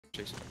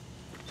Chasing.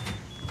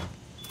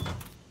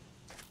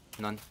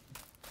 None.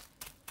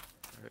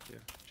 Alright, yeah,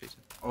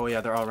 chasing. Oh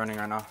yeah, they're all running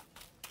right now.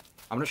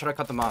 I'm gonna try to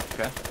cut them off,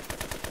 okay?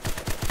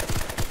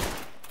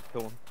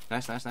 Kill one.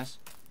 Nice, nice, nice.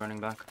 Running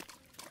back.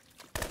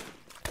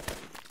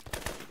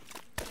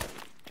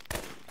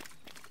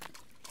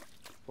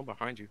 One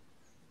behind you.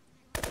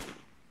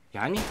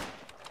 Behind me?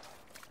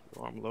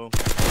 Oh, I'm low.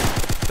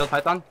 Killed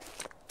Python.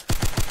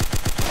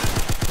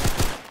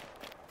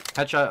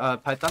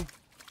 Headshot, Python.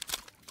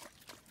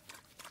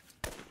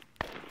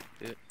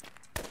 Hit.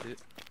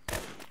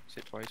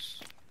 Hit twice.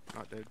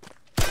 Not dead.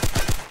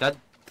 Dead.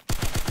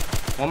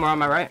 One more on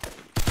my right.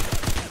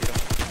 Yeah.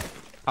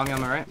 Tommy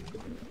on my right.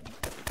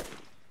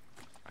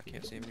 I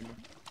can't see him anymore.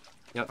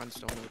 Yep. Find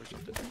stone or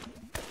something.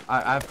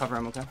 I have cover,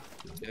 I'm okay.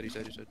 He's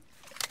dead.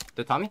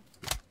 The Tommy?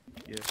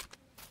 Yeah.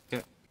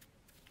 Okay.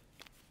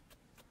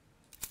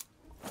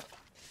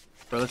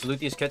 Bro, let's loot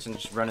these kits and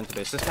just run into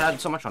base. This guy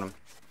had so much on him.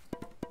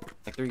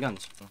 Like 3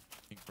 guns.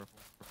 Pink, purple,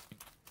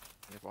 pink.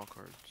 They have all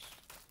cards.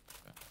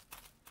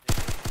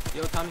 Okay.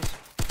 Yo, Tommy's.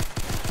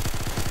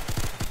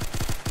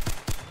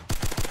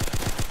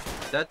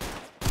 Dead.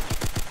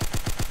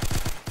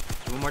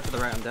 One more to the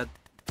right, I'm dead.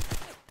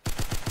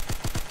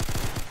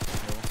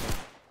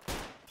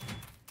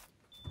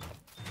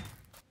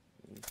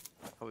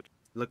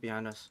 Look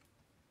behind us.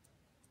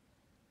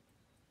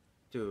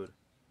 Dude.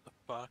 The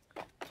fuck?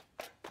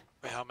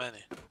 Wait, how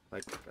many?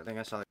 Like, I think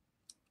I saw like...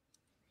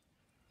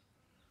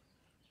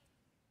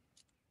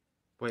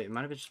 Wait, it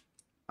might have been just...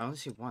 I only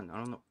see one. I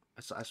don't know.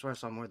 I swear I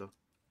saw more though.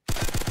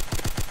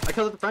 I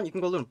killed at the front. You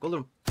can go loot him. Go loot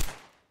him.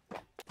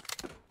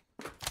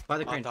 By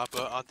the crane. On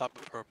top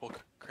of purple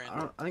crane.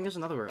 I think there's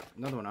another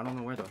one. I don't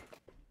know where though.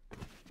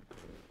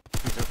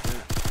 He's up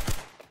there.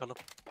 Kill him.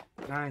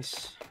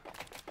 Nice.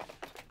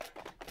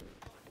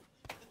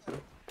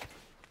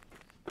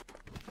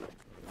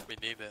 We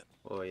need it.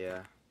 Oh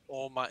yeah.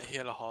 Oh my,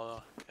 hela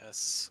hollow.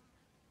 Yes.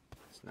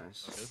 It's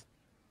nice.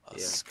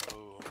 Let's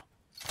go.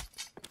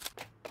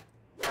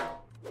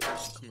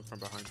 Coming from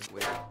behind him.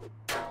 Wait.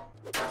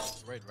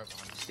 Right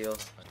behind you. Steel.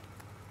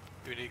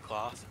 Do we need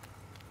cloth?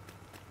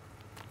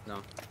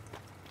 No.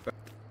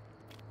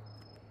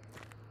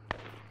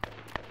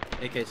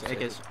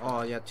 AKs.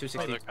 Oh yeah, Oh,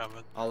 260. they're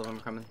coming. All of them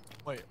are coming.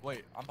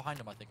 Wait, I'm behind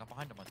him, I think.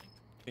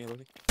 Can you look?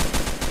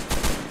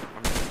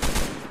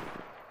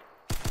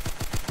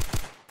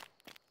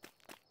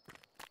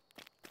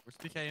 Where's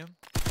PKM?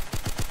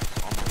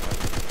 On my body.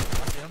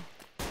 I see him.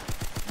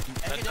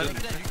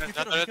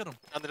 You killed him.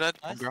 Under dead.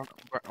 Nice.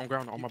 On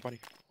ground, on my body.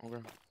 On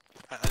ground.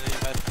 I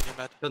need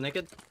med. Killed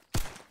naked.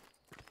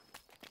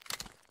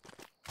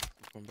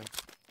 Going back.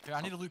 Here,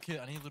 I need a loot kit.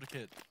 I need a loot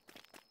kit.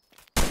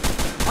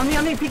 On me,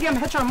 PKM,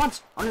 headshot him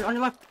once. On your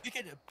left.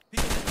 PK.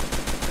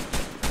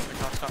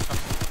 Come.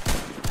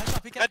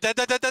 Headshot, PK. Dead.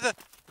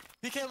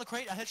 PK on the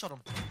crate, I headshot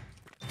him.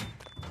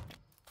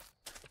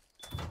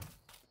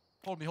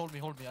 Hold me.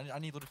 I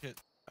need a loot kit.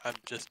 I'm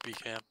just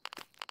BKM.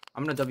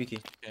 I'm gonna W key.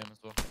 PKM as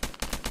well.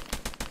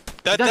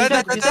 Dead.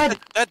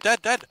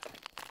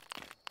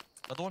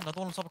 Another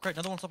one on top of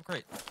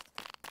crate.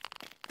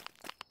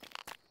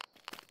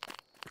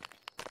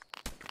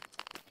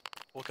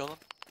 We'll kill him.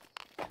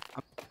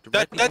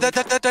 Directly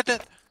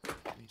Dead.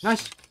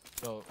 Nice.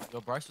 Yo,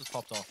 Bryce just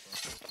popped off,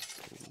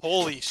 bro.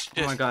 Holy shit.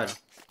 Oh my god.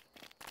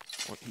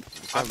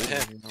 I'm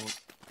hit.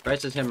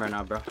 Bryce is him right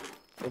now, bro.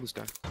 Kill this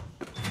guy.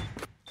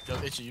 Yo,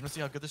 Itchy, you wanna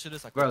see how good this shit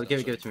is? Bro,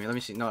 give it to me. Let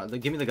me see. No,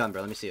 give me the gun,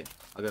 bro. Let me see it.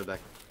 I'll give it back.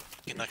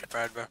 Eating like a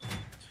bird, bro.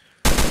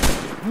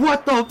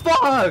 What the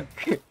fuck?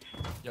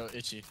 Yo,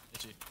 Itchy.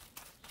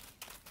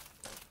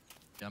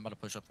 Yeah, I'm about to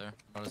push up there.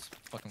 I'm about to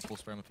fucking full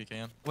spray with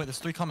PKM. Wait, there's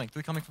 3 coming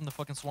from the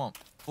fucking swamp.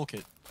 Full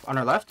kit. On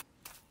our left?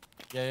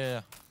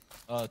 Yeah.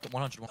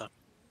 100.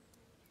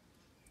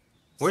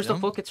 Where's See the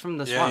 'em? full kits from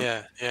the swamp?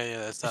 Yeah.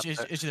 That's not.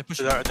 Itchy, they're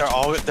pushing me.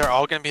 They're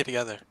all gonna be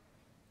together.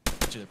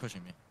 Itchy, they're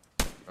pushing me.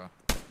 Bro.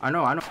 I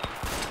know.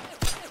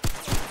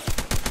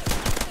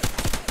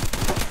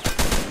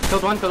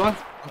 Killed one.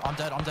 I'm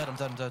dead. I'm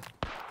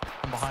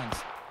behind.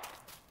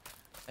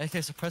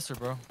 AK suppressor,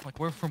 bro. Like,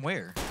 from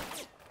where?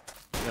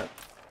 Yeah.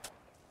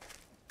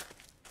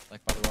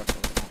 Like, by the rocks.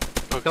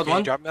 Killed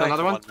one. Killed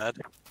another one.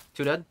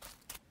 2 dead.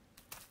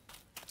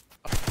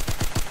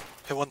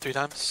 Hit 1 3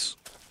 times.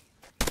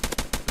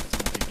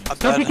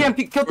 Kill PKM.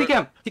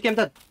 PKM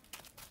dead.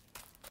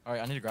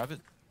 Alright, I need to grab it.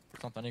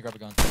 I need to grab a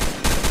gun.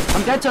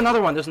 I'm dead to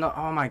another one. There's no.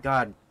 Oh my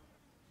god.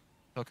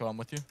 Coco, I'm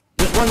with you.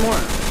 There's one more.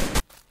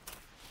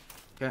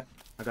 Okay,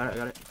 I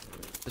got it.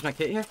 Is my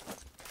kit here?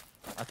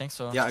 I think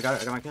so. Yeah, I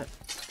got my kit.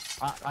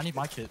 I need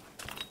my kit.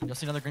 Y'all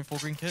see another full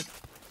green kit?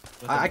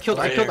 I killed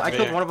one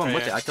of them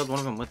with it. here. I killed one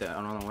of them with it. I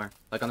don't know where.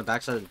 Like on the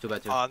backside of the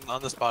 2x2.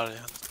 On the spot.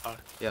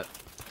 Yeah.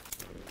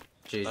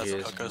 That's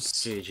Coco's.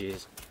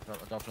 GG's. I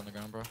dropped it on the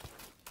ground, bro.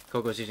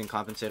 Coco's using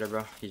compensator,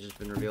 bro. He's just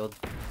been revealed.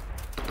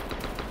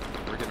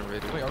 We're getting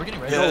ready. Wait, are we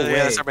getting ready? No way.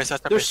 That's our base.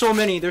 There's so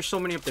many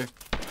up there.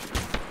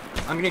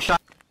 I'm getting shot.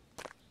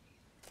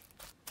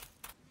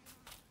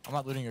 I'm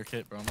not looting your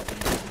kit, bro. I'm not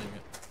looting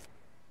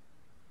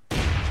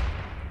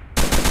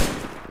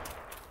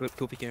it.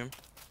 Kill PKM.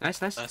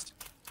 Nice, nice. Nice.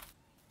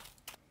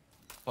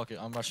 Fuck it,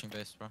 I'm rushing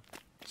base, bro.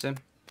 Sim.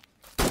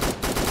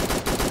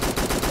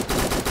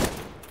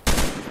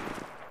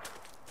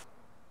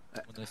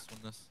 Win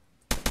this.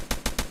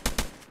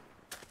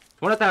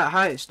 One at that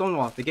high stone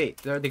wall, the gate.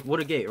 The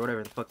wooded gate, or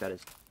whatever the fuck that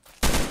is.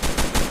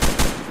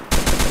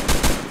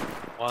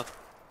 One.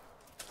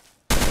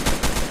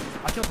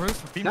 I killed Bruce.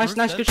 Beam Nice, Bruce,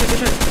 nice, dead. good shit, good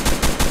shit.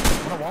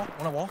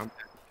 One at wall.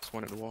 Just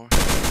one at the wall.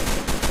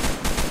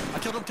 I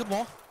killed him,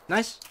 wall.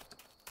 Nice.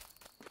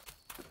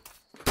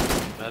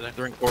 Better.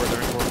 They're in core. See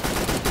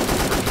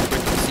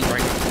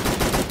right now.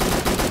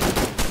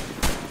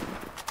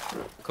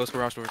 Close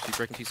garage door. She's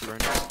breaking TC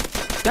right now.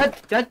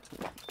 Dead.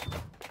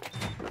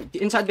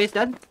 Inside base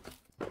dead.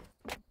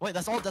 Wait,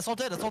 that's all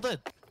dead.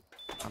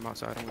 I'm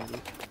outside. I'm gonna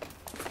leave.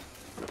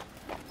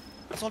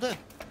 That's all dead.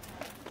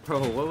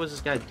 Bro, what was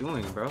this guy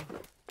doing, bro?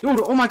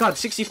 Dude, oh my god,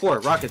 64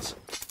 rockets.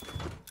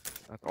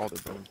 That's all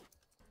they're doing.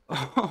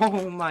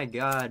 Oh my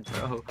god,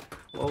 bro.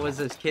 What was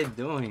this kid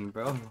doing,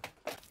 bro?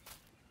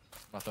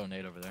 I'll throw a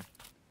nade over there.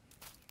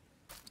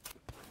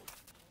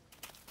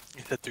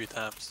 You hit 3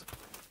 times.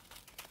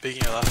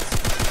 Peeking your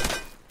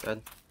left.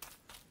 Dead.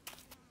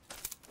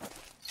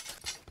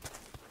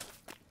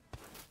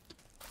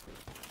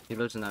 He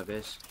lives in that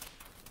base.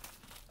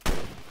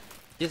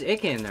 He has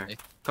AK in there. AK.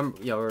 Come,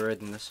 yeah, we're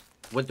raiding this.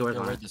 Wood doors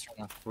Yeah, on we're it. this right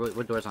now.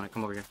 Wood doors on it.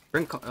 Come over here.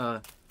 Bring,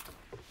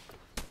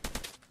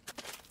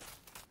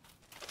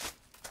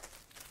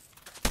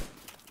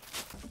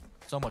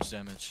 So much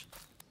damage.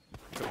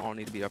 They all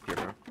need to be up here,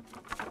 bro.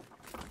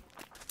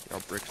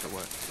 Y'all bricks or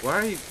what? why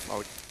are you?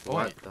 Oh,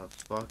 What wait. the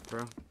fuck,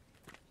 bro?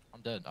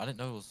 I'm dead. I didn't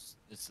know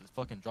it's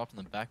fucking dropped in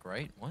the back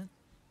right. What?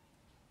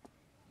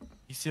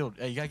 He sealed.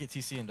 Hey, you gotta get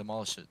TC and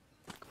demolish it.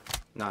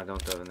 Nah,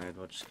 don't throw it in there.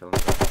 We'll just kill him.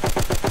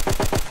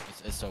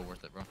 It's so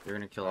worth it, bro. You're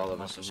gonna kill all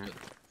of us Demolish in this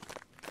here. shit.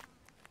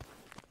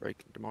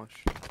 break,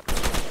 demolish.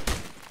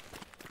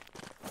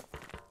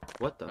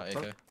 What the Got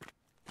fuck? AK.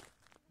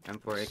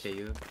 M4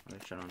 AKU. Oh,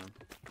 shit on him.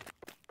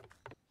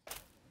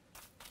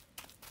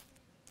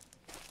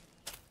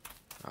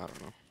 I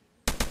don't know.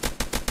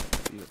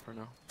 Leave it for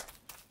now.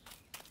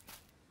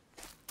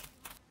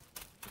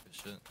 Look at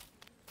shit.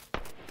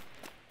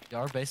 Yeah,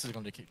 our base is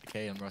gonna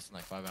decay and rust in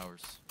like 5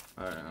 hours.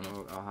 Alright,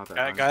 I'll hop it.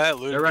 Guy that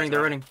looted.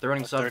 They're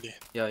running sub. 30.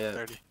 Yeah, yeah.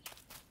 30.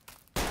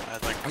 I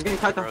had like I'm getting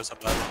tight though. rows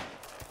of metal.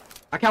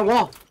 I can't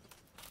wall.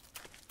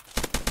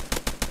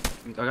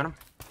 I got him.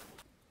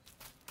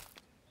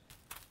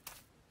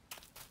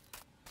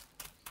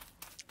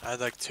 I had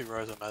like 2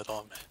 rows of metal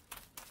on me.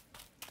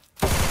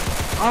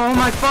 Oh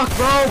my fuck,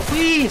 bro!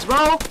 Please,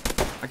 bro!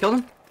 I killed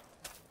him.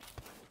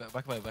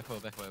 Back away.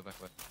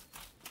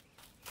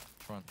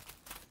 Front.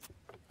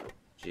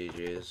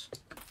 GG's.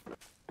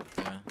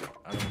 Yeah.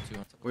 I don't know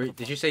 200. Wait,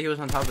 did you say he was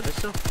on top of this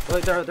still?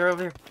 Wait, they're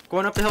over here.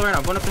 Going up the hill right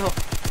now. Going up the hill.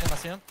 I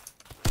see him.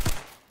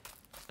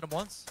 Hit him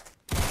once.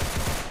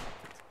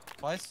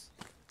 Twice.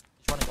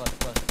 He's running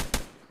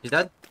left. He's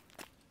dead.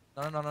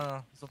 No. He's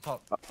on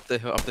top. Up the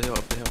hill. Hit him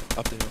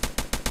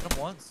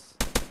once.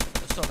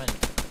 There's so many.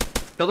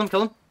 Killed him.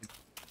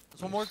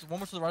 There's one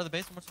more to the right of the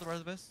base.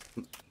 I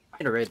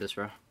need to raid this,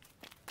 bro.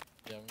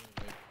 Yeah, we need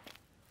to wait.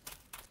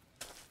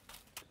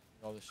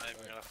 All this I'm shit.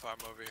 not even gonna farm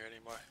over here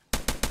anymore.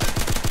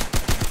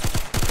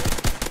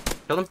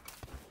 Killed him.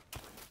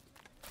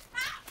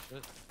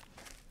 Shit.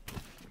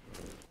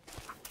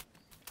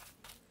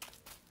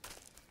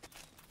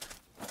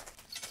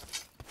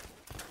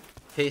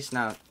 Hey,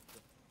 snap.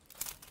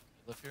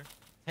 Live here.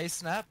 Hey,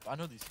 Snap. I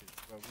know these kids,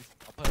 bro.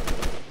 I'll play.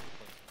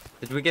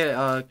 Did we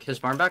get his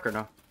farm back or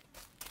no?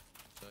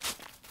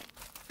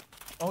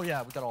 Oh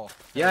yeah, we got all.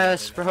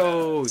 Yes,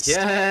 bro.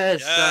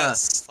 Yes.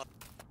 Yes!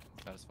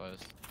 Satisfy us.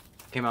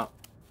 Came out.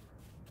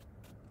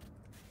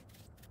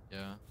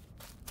 Yeah.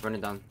 Running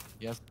down.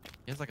 He has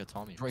like a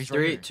Tommy. He's right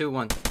 3, here. 2,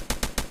 1.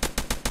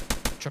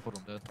 Tripled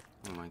him, dead.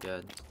 Oh my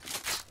god.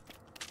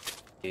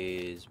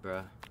 Jeez,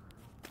 bro.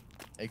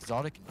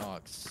 Exotic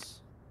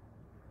Nox.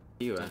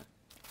 Where you at?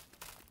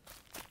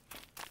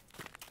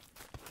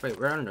 Wait,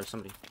 we're under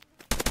somebody.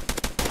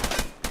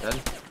 Dead?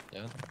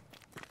 Yeah.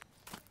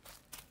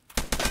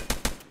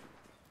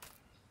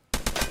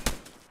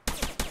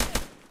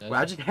 Dead. Wait,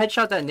 I just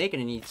headshot that naked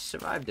and he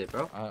survived it,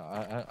 bro.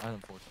 I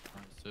unfortunate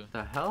times too.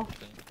 The hell?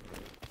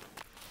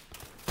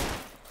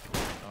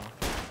 Oh.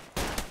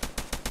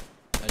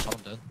 I shot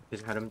him dead.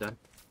 He's had him dead.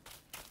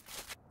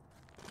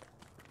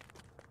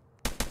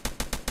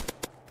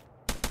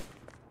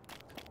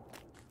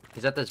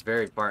 He's at this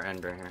very far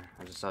end right here.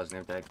 I just saw his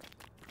name tag.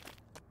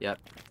 Yep.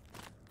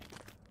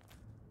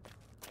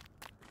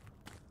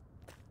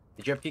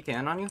 Did you have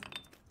PKN on you?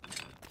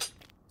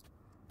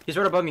 He's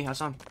right above me. I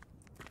saw him.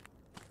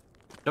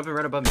 Jumping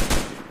right above me.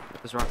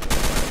 This rock.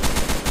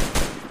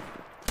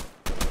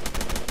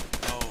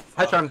 Oh,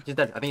 Headshot fuck. him. He's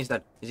dead. I think he's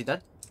dead. Is he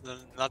dead? No,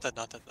 not dead.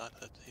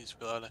 He's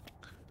reloading.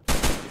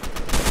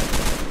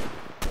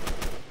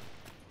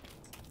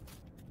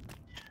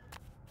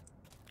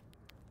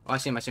 Oh, I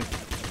see him. He's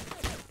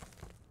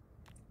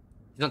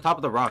on top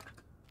of the rock.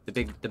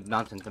 The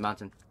mountain.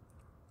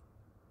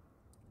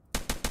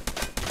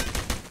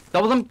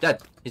 Double him.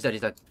 Dead. He's dead.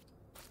 He's dead.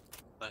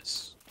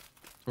 Nice.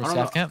 We're I don't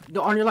south know. camp.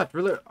 No, on your left.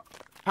 Really.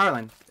 Power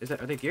line. Is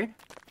that? Are they geared?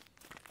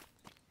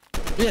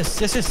 Yes,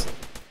 yes, yes.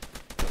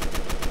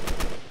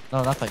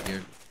 No, not that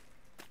geared.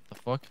 The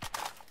fuck?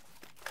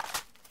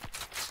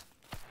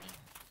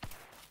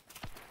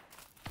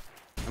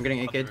 I'm getting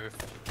On the AK'd.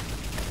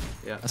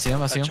 roof. Yeah. I see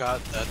him. I see him.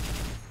 Headshot, dead.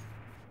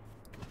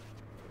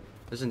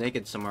 There's a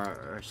naked somewhere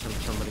or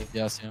somebody.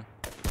 Yeah, I see him.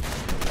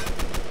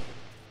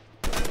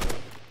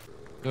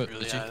 Good.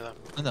 Really Itchy. high them.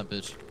 In that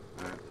bitch.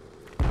 Alright.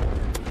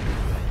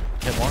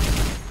 Hit one.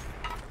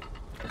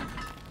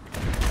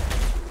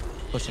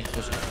 Pushing,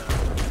 pushing.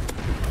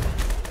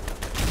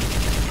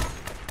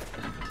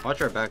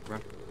 Watch our back, bro.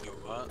 Yo,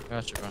 what?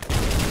 Gotcha, bro.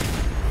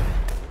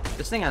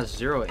 This thing has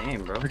 0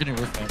 aim, bro. We're getting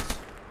roof fans.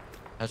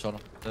 Headshot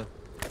him. Dead.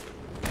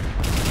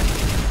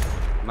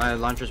 My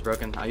launcher's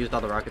broken. I used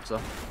all the rockets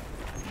though.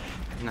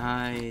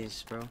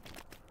 Nice, bro.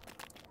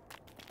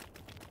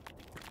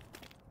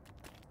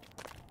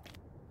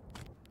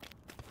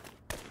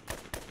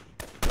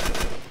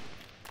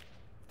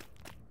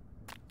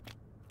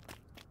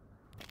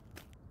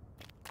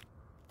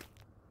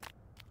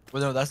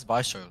 Well, no, that's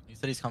Bistro. He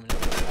said he's coming in.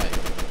 Right.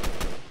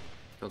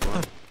 Killed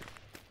one.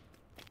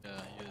 Yeah,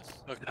 he is.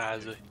 Look at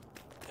Isaac.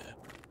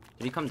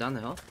 Did he come down the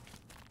hill?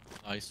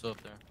 Oh, he's still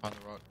up there, behind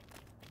the rock.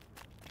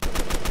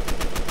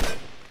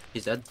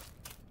 He's dead.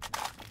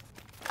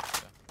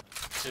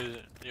 Dude,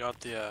 you want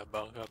the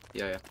bunk up?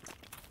 Yeah, yeah.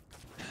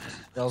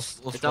 Yeah, let's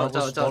It's out,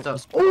 let's it's out, it's out,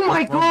 let's- it's out. Oh my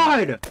let's run.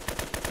 god!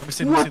 Let me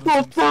see, What let me see,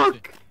 let me the see, let me see.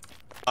 fuck?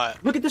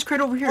 Alright. Look at this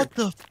crate over here. What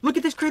the Look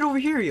at this crate over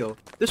here, yo.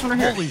 This one right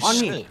here. holy On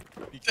shit? me.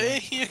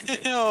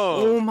 Damn!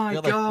 Oh my We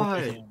got like four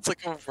god. people. It's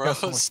like a row got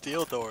so of much-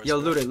 steel doors.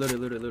 Yo, bro. loot it, loot it,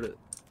 loot it, loot it.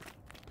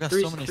 We got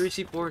Three, so many.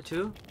 3C4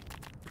 too?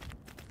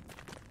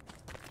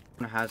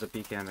 One has a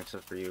PCAM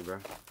except for you, bro.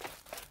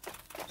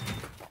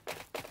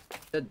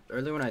 Said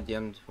earlier when I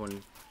DM'd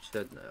when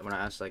when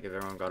I asked like if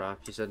everyone got off,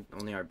 he said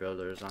only our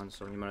builder is on,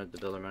 so the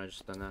builder might have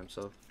just done that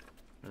himself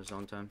in his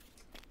own time.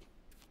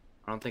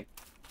 I don't think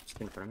it's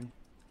in front of me.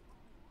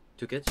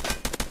 2 kids.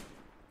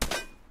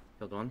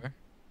 Killed one. Where?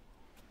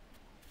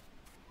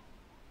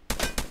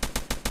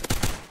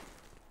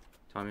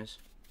 Tommy's.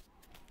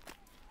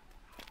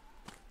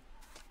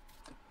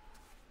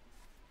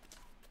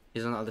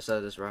 He's on the other side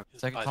of this rock.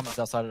 He's Second by time is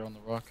outside on the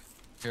rock.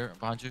 Here,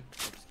 behind you.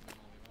 Just keep moving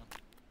all the way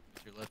around.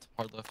 To your left,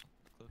 hard left.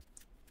 Cliff.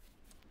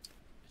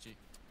 Itchy,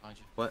 behind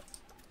you. What?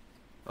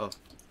 Oh.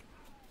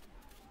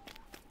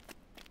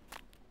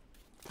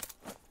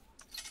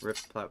 Rip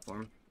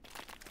platform.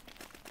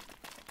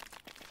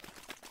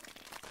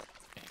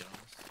 Can't get on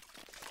this.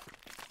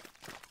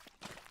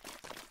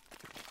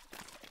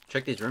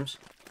 Check these rooms.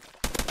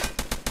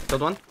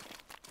 Killed one.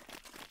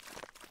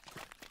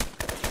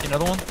 See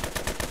another one.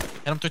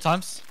 Hit him 3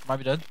 times. Might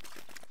be dead.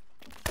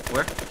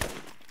 Where?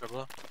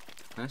 Dribble.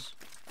 Nice.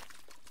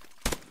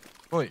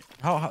 Wait,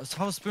 how is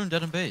Spoon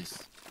dead in base?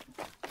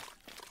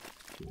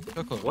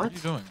 Coco, what are What? you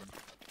doing,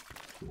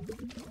 bro?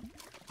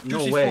 No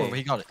 2C4, way.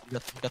 He got it. He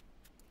got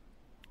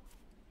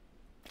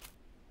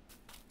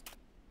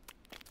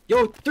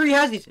Yo, 3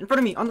 has these in front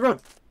of me on the road.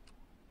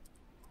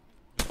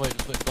 Just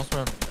wait. Don't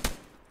swear on him yet.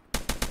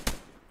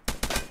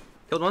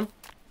 Killed one.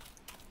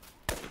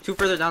 2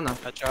 further down though.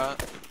 Headshot.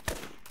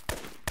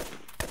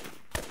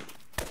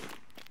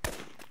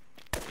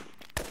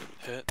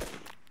 Hit.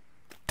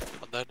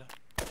 One dead.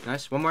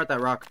 Nice. One more at that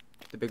rock.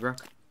 The big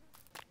rock.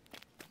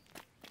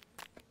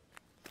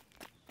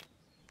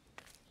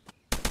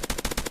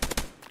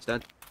 It's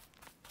dead.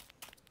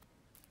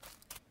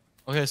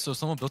 Okay, so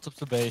someone built up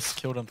the base,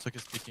 killed him, took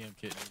his PKM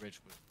kit, and he rage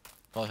quit.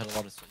 Probably had a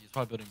lot of stuff. He's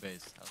probably building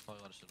base. That's probably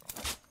a lot of shit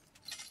wrong.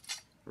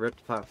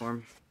 Ripped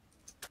platform.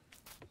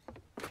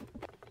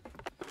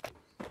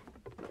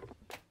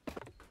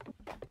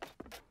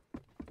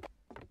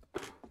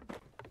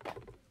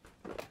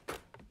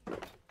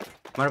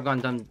 Might have gone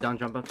down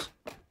jump ups.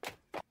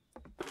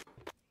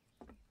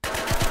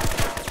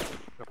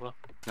 Dribble.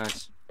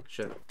 Nice.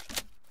 Shit.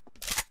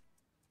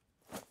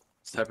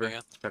 Step Pepper.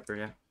 again. Pepper,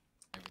 yeah.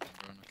 Everything,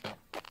 bro, no cap.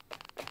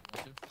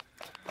 Want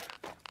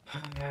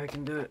to? Yeah, we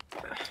can do it.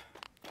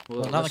 Well,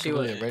 not we'll like see a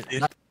what. really, right? it-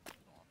 Not-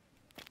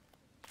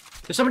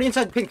 There's somebody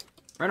inside pink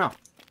right now.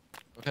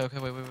 Okay,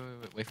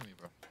 wait for me,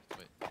 bro.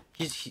 Wait.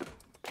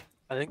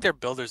 I think their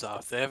builders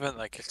off. They haven't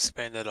like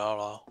expanded at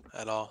all.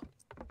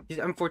 He's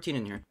M14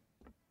 in here.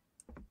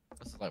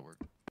 That's light work.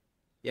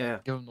 Yeah.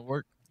 Give him the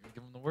work.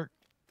 Give him the work.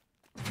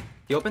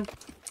 He open?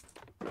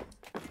 Give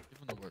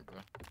him the work,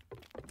 bro.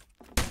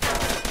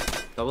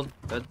 Doubled.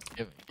 Dead.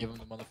 Give him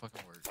the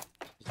motherfucking work.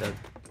 He's dead.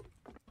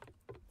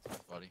 It's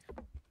his body.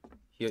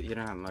 He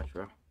didn't have much,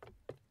 bro. I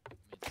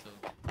mean, still,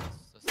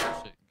 that's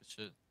good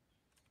shit.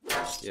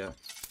 Good shit. Yeah.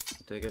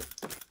 I'll take it.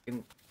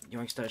 Fucking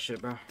yoinks that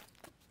shit, bro.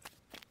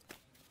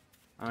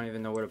 I don't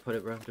even know where to put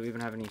it, bro. Do we even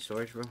have any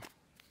storage, bro?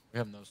 We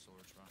have no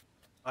storage, bro.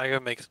 I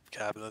gotta make some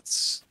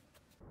cabinets.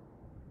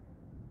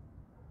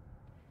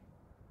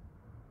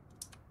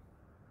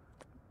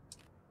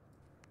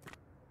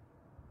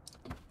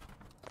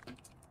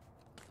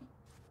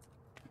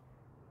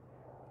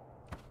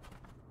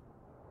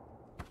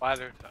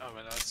 Spider. Oh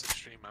man, that's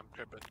extreme. I'm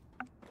tripping.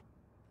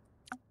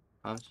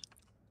 House.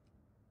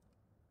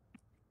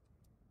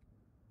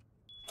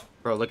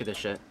 Bro, look at this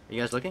shit. Are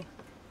you guys looking?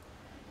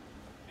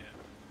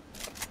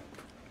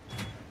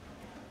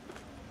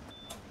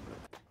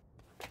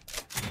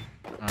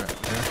 Alright,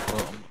 here.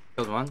 Well,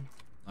 Killed one.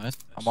 nice.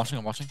 I'm watching,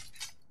 I'm watching.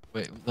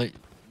 Wait, like,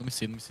 let me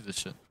see this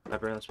shit.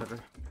 Pepper, that's pepper.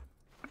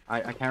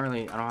 I can't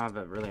really, I don't have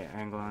a really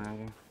angle on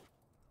anything.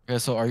 Okay,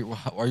 so are you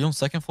on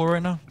second floor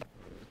right now?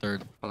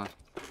 Third. Hold on.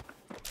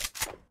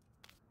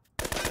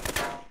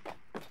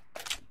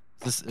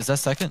 Is that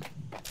second?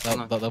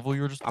 Hold on. That level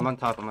you were just I'm on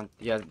top,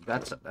 yeah,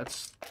 that's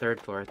third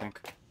floor, I think.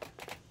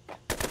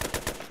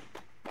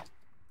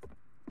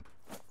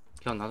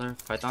 Kill another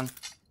python.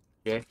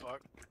 Jay.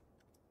 Fuck.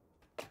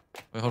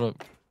 Wait, hold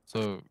up.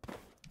 So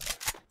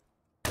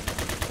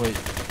wait.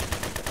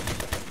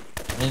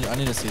 I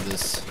need to see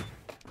this.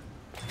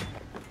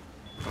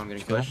 Oh, I'm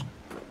getting Kill pushed. him?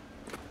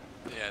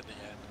 Yeah, the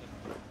end.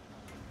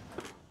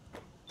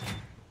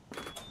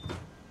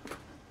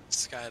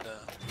 This guy had a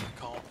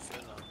calm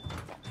fin on.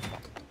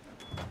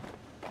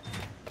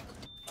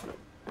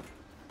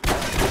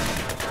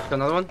 Kill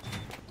another one.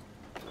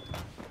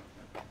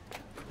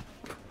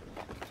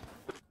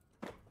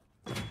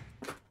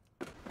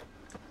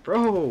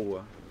 Bro!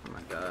 Oh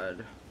my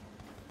god.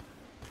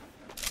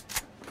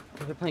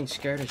 They're playing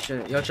scared as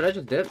shit. Yo, should I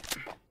just dip?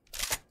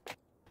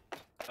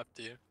 Up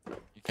to you.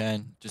 You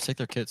can just take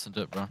their kits and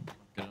dip, bro.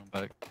 Get them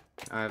back.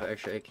 I have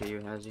extra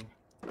AKU, has he?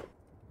 I'm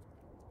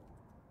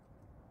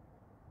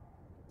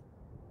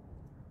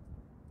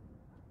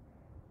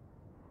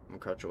gonna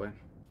crouch away.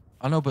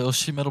 I know, but it was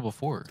sheet metal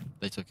before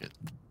they took it.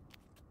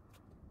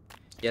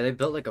 Yeah, they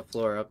built like a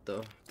floor up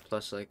though,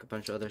 plus like a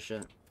bunch of other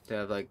shit. They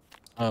have like.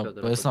 Oh, Build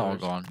it but up it's with not all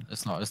doors. gone.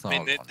 It's not I mean,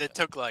 all they gone. Yet.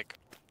 took like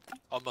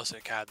almost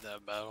a cabinet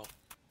of metal.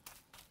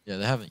 Yeah,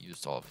 they haven't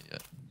used all of it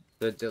yet.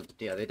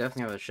 Yeah, they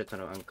definitely have a shit ton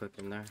of uncooked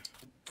in there.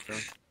 So.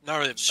 Not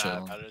really mad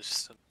Chilling. about it. It's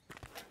just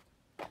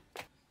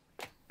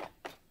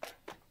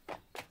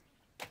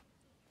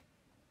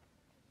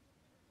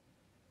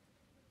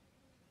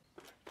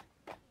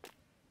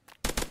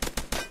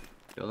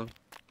Kill them.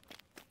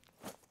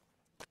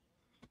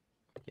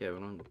 Yeah, we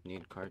don't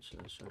need cards for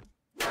this. So.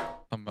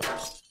 Come back.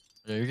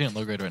 Yeah, you're getting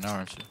low grade right now,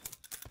 aren't you?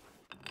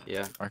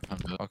 Yeah, I'll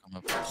come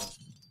up.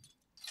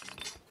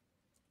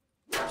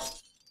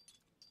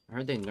 I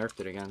heard they nerfed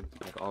it again,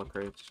 like all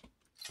crates.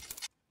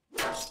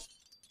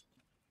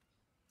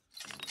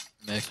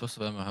 Man,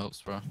 explosive ammo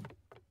helps, bro.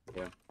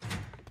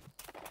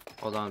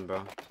 Hold on,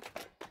 bro.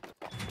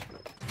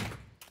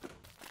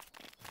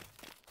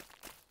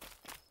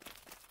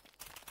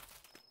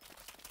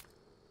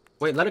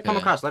 Wait, let it come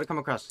Okay. across. Let it come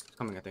across. It's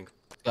coming, I think.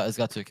 It's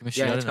got to. Can we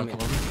shoot Yeah, at it's it? And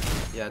coming. it'll come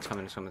over? Yeah, it's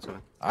coming. It's coming. It's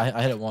coming.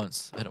 I hit it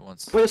once. Wait,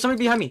 there's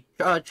somebody behind me.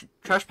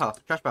 Trash pile.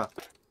 Trash pile.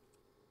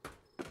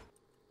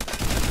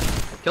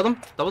 Killed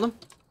him. Doubled him.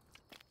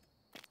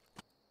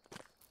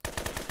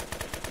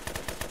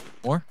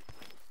 More?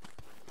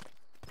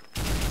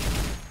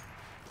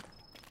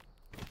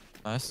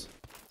 Nice.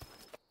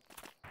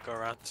 go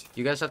around.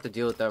 You guys have to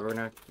deal with that. We're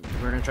gonna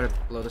try to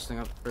blow this thing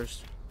up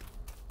first.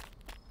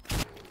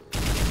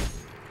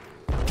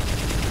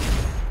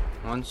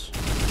 Once.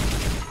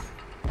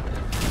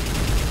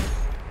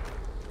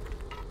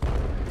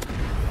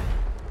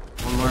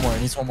 One more. One more.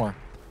 It needs one more.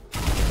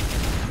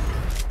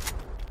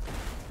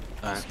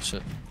 Alright. Nice.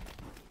 Shit.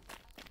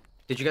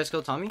 Did you guys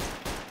kill Tommy?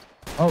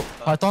 Oh,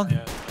 Python?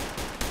 Yeah.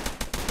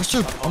 There's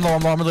two. I'm low.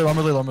 I'm really low. I'm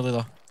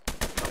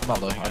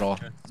not low at all.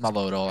 I'm not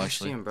low at all, I see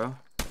actually. him, bro.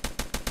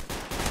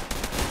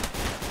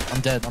 I'm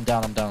dead. I'm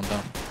down.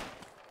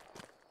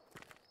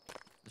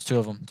 There's two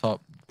of them.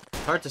 Top.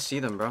 It's hard to see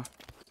them, bro.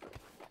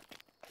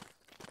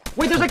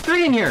 Wait, there's like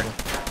 3 in here!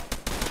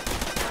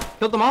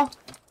 Killed them all?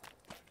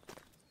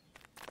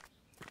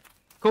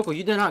 Coco,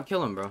 you did not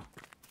kill him, bro.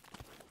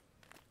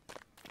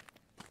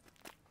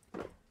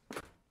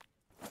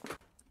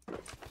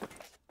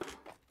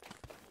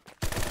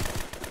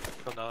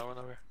 Kill another one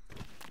over.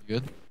 You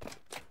good?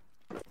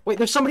 Wait,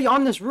 there's somebody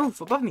on this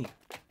roof above me.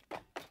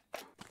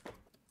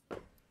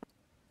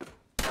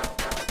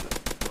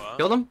 What?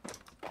 Killed him?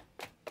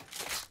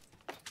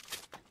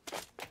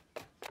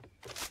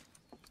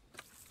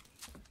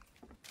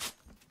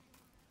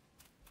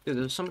 Dude,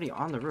 there's somebody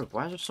on the roof.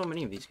 Why is there so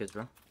many of these kids,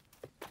 bro?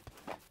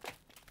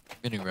 I'm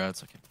getting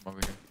rats. I came from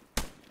over here.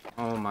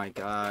 Oh my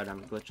god,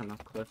 I'm glitching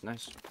the cliff.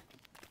 Nice.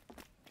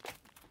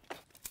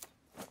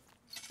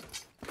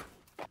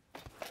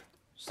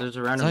 So there's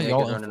a random that naked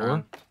y'all running M4?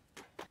 around.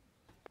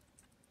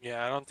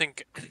 Yeah, I don't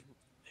think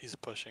he's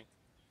pushing.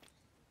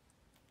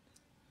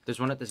 There's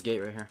one at this gate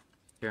right here.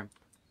 Here.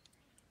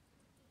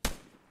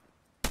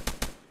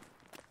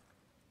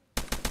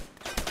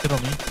 Hit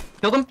on me.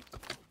 Killed him?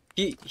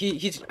 He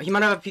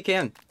might have a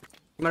PKM.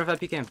 He might have had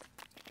a PKM.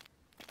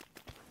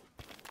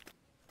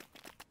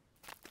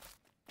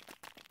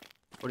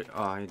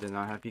 Oh, he did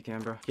not have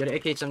PKM, bro. He had an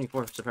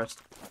AK-74 suppressed.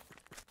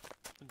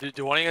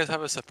 Do one of you guys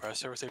have a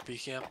suppressor with their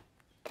PKM?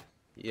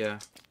 Yeah.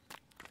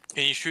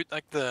 Can you shoot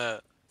like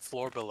the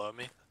floor below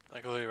me?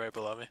 Like literally right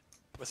below me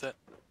with it?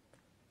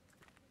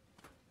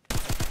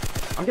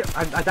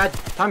 I died.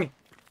 Tommy.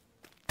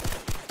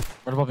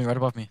 Right above me, right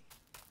above me.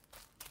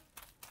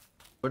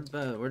 Where'd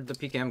the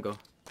PKM go?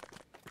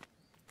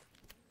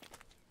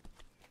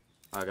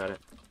 Oh, I got it.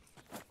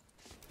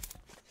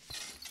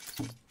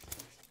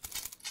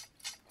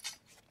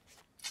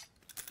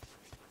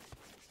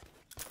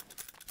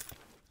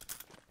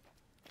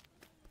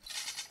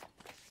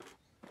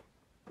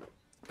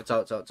 It's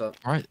out.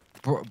 Alright,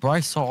 bro, I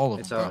saw all of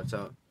It's them, out. bro. It's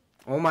out.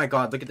 Oh my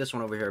god, look at this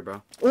one over here,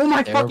 bro. Oh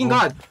my Terrible. fucking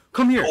god!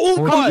 Come here! Oh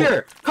Come my-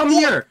 here! Come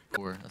here!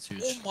 Four, that's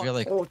huge. Oh my- We got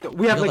like Oh,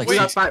 we have got like like we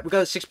six.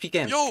 got 6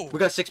 PKMs. Yo! We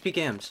got 6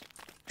 PKMs.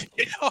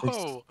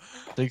 Yo!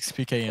 6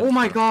 PKM. Oh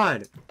my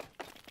god!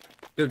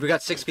 Dude, we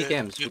got 6 Dude,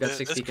 PKMs. We dude, got that-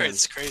 6 that's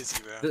PKMs.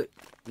 crazy, bro. The-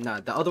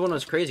 Nah, the other one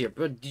was crazier.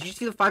 Bro, did you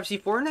see the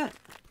 5C4 in it?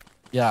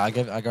 Yeah, I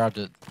grabbed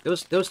it. There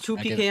was 2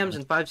 I gave it PKMs to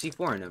and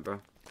 5C4 in it,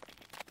 bro.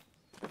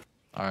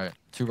 Alright,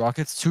 2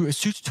 rockets. Two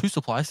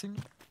supply thing?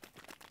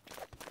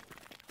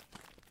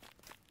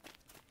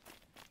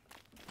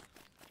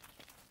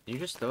 Did you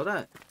just throw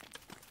that?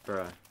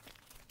 Bruh.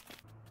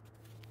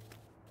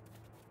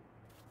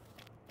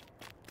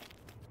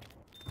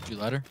 Did you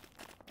ladder?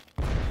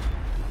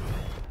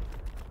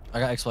 I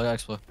got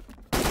expo.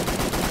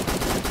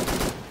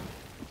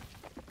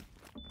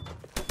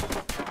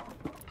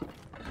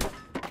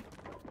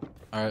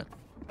 Alright.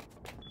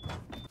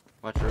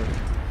 Watch her.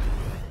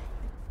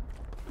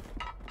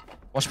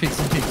 Watch peeks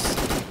and peeks.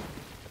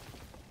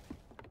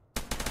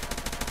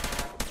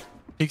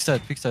 Peek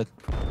said.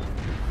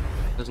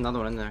 There's another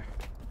one in there.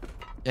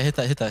 Yeah, hit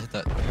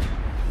that.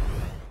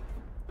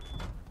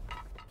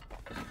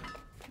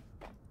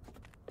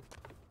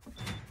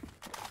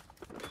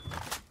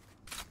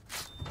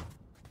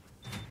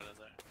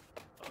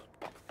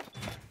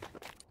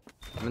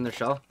 I'm in their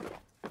shell.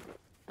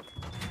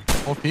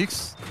 More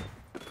peeks?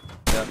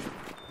 Yeah.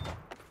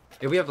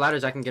 If we have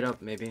ladders, I can get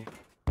up, maybe.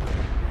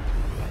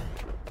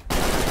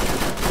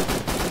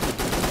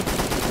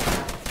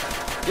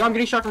 Yo, I'm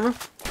getting shot from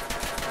roof.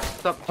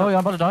 Stop. Oh yeah,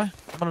 I'm about to die.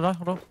 Hold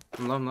on.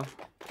 I'm low.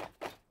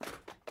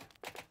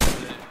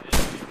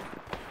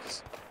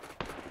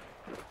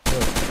 Yo,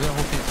 we got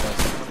whole peeks,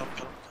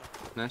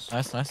 guys.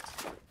 Nice. Nice.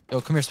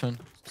 Yo, come here, Spoon.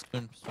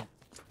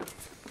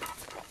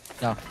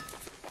 Now.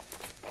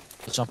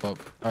 Let's jump up.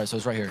 Alright, so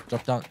it's right here.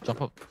 Jump down,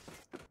 jump up.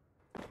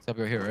 It's gotta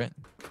be right here, right?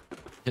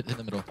 Hit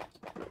the middle.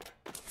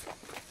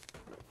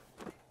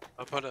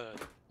 I'll put a...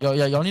 Yo,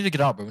 yeah, y'all need to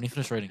get out, bro. We need to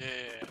finish raiding. Yeah.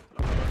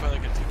 I'll put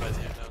like a 2x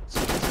here now. So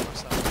it's more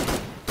sound.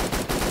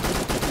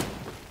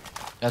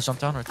 Yeah, jump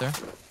down right there.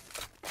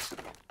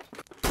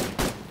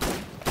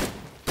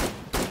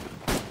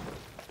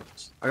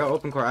 I got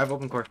open core. I have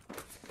open core.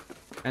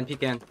 And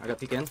peek in. I got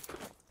peek in.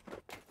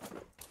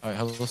 Alright,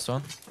 hello,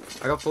 stone.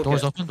 I got full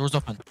Doors kit.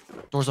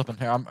 open.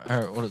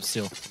 Here, what is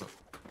seal? Hold up.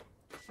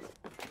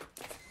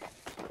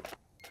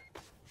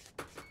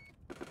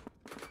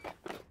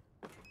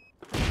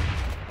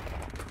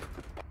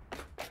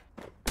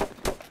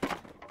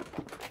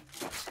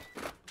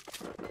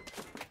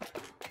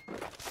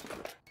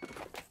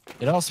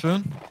 Get out,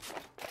 Spoon.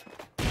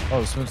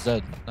 Oh, Spoon's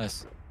dead.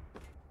 Nice.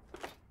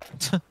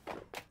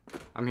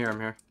 I'm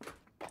here.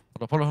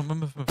 Hold on,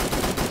 move.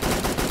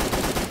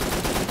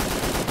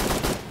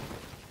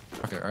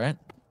 Okay, alright.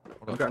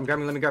 Let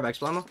me grab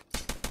extra ammo.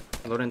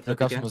 Load into No, the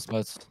grab some PK. of those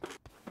meds.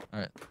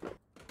 Alright.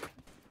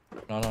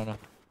 No.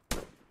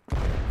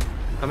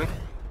 Coming.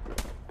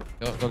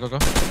 Go.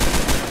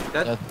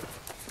 Dead.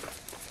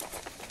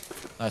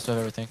 Nice, we have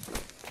everything.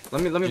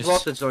 Let me blow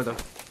up this door though.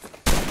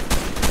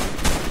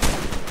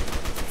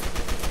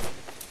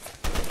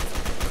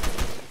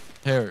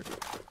 Here.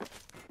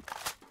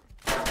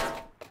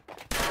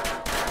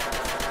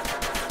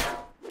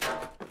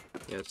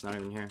 Yeah, it's not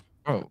even here.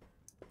 Bro.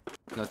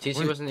 No, TC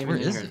Where- wasn't even where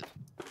in is here. it?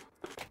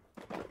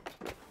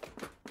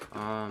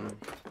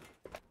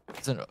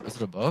 Is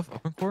it above?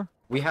 Open core?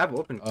 We have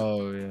open.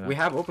 Oh, yeah. We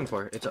have open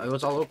core. It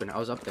was all open. I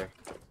was up there.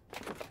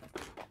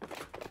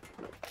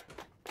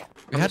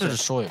 We had to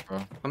this way. destroy it,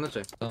 bro. Come this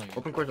way. Telling you.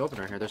 Open core's open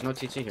right here. There's no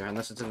TC here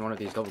unless it's in one of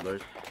these double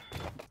doors.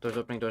 Doors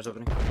opening.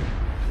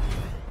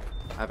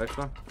 I have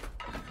extra.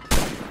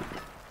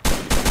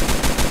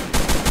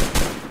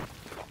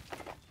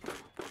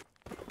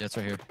 Yeah, it's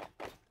right here.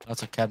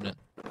 That's a cabinet.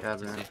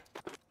 Cabinet. TC. It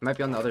might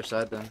be on the other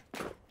side then.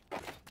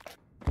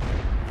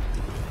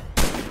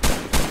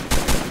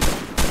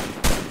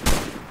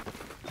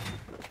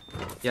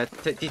 Yeah,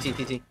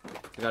 TT. You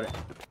got it.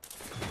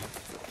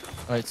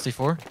 Alright,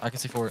 C4? I can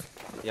C4 it.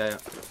 Yeah.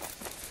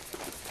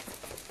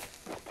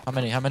 How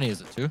many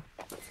is it? 2?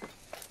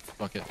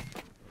 Fuck it.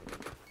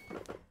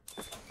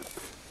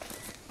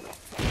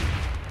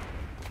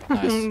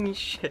 Nice.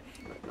 Shit.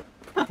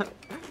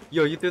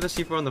 Yo, you threw the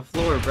C4 on the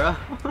floor, bro.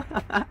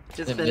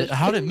 Just finished.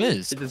 How'd it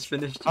miss? It just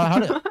finished.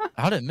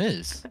 How'd it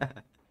miss?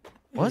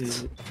 What?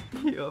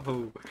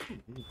 Yo.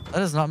 That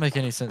does not make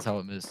any sense how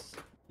it missed.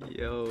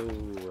 Yo.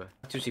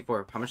 2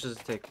 C4. How much does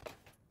it take?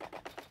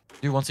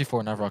 Do 1 C4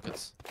 and have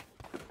rockets.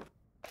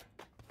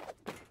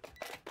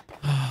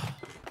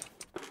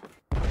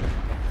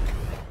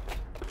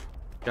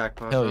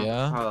 Jackpot. Hell bro.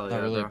 yeah. Hell Not yeah,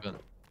 really, bro.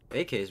 but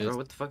AKs, bro. Just-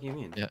 What the fuck you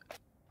mean? Yeah.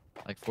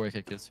 4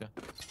 AK kids, yeah.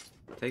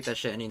 Take that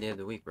shit any day of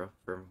the week, bro.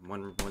 For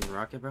one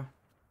rocket, bro.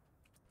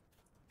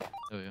 Oh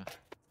yeah.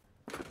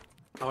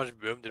 How much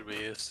boom did we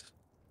use?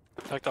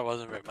 I feel like that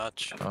wasn't very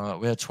much.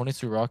 We had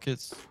 22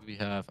 rockets. I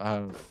have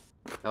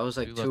That was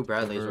like Two two left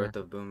Bradleys over. worth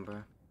of boom,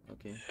 bro.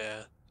 Okay.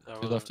 Yeah. That 2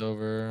 wasn't- left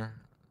over.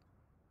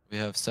 We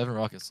have 7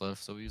 rockets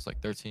left, so we use like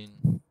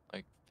 13,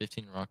 like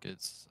 15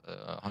 rockets,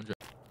 100.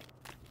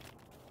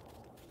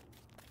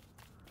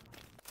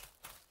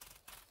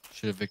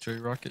 Shoot a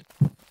victory rocket.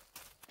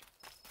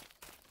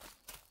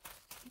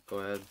 Go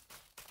ahead.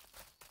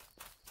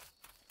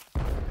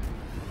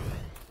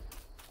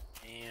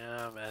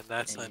 Yeah, man,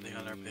 that's landing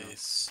on our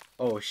base.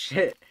 Oh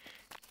shit.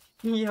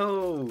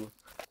 Yo.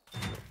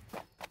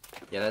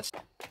 Yeah, that's.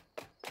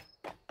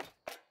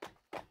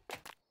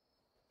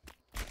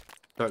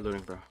 Start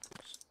looting, bro.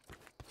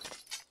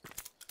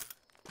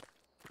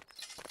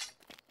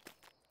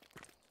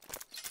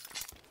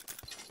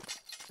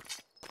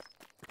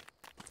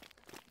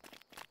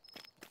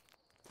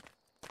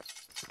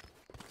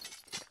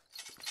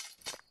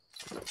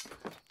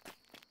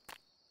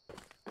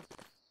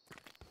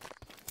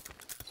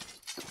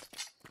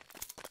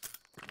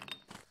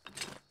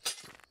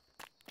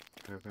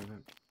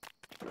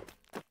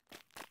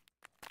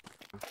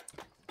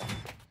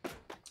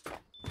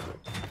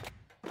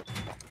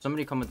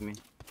 Somebody come with me.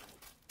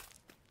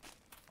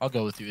 I'll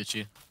go with you,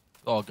 Itchy.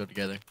 We'll all go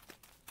together.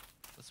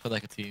 Let's play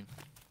like a team.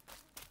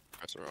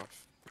 Press her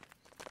off.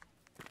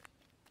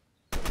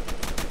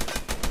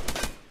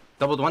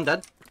 Doubled one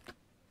dead.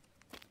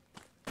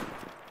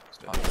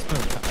 Yeah,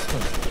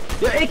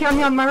 Yeah, AK on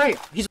me on my right.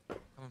 He's.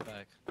 coming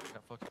back. I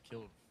got fucking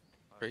killed.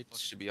 Crates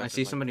should be. I up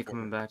see in, like, somebody 4.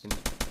 coming back and.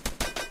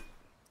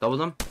 Doubled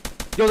them.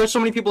 Yo, there's so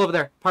many people over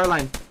there. Power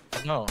line.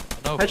 I know.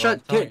 Bro, Headshot. I'm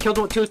telling you. Killed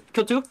one. Killed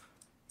two.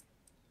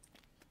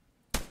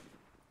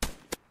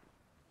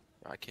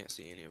 I can't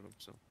see any of them,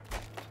 so.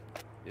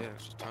 Yeah,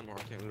 it's just time more. I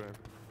can't loot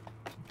everything.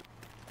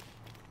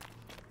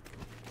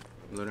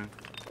 Looting.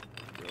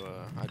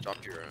 So, I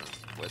dropped your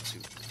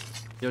wetsuit.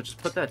 Yo, just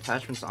put the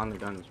attachments on the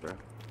guns, bro.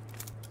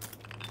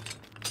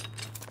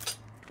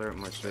 Clear up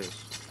more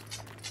space.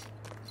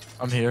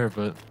 I'm here,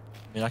 but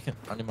I mean,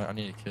 I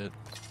need a kit.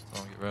 So I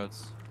don't get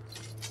reds.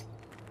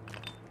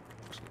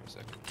 Just give me a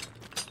second.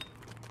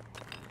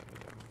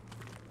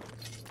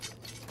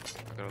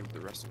 I gotta loot the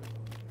rest of it.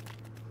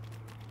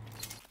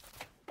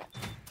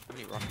 How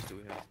many rockets do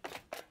we have?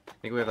 I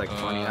think we have like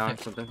 20 I now or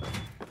think- something.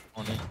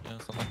 On it, yeah,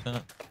 something like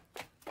that.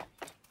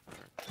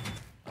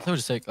 I thought we'd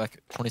just take like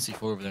 20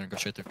 C4 over there and go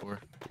straight through core.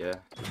 Yeah,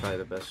 probably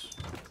the best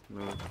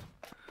move.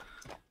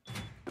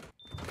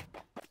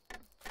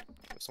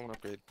 Someone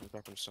upgrade. We're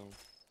back from stone.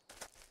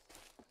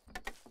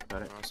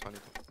 Got it. It's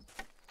honeycomb.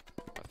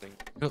 I think.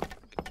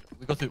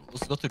 We go through.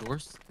 Let's go through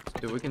doors.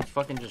 Dude, we can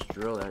fucking just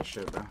drill that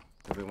shit, bro.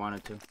 If we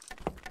wanted to.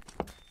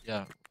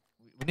 Yeah,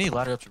 we need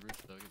ladder up to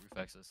roof though. Get roof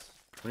access.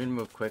 We need to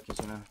move quick. He's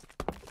gonna.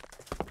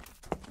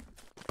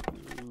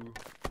 Ooh.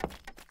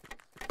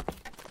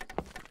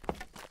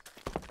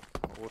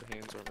 My old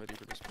hands aren't ready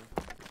for this one.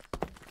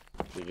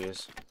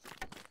 GG's.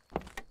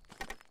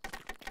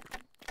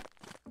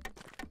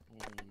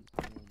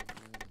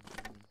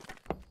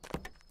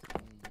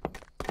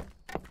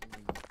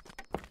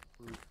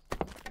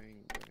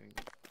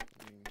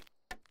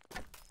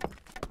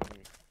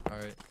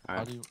 Alright. How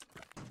Alright. do you?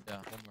 Yeah,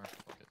 one more.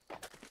 Fuck it.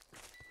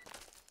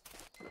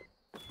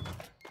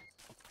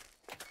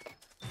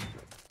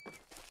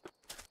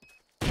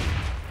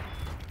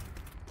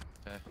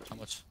 Okay. How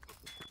much?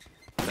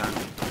 Done.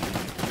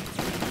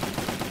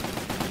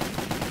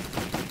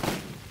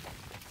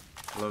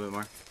 A little bit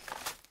more.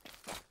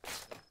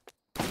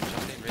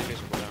 Justin, Ray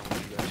Base will go down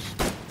with you guys.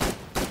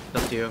 It's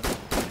up to you.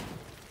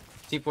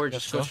 C4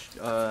 just sure. push.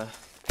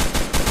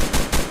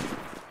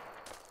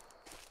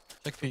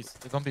 Check peaks.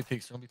 They're gonna be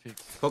peaks. They're gonna be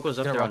peaks. Coco's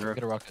up Get a there on rocket. roof.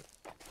 Get a rocket.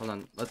 Hold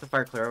on. Let the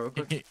fire clear out real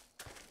Can, quick.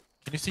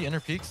 can you see inner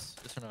peaks?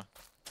 Yes or no?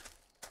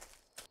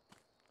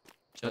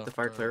 Let the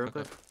fire clear real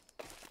quick.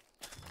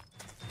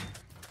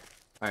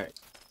 Alright.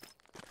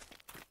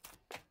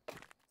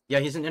 Yeah,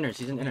 he's in inners.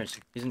 He's in inners.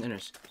 He's in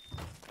inners.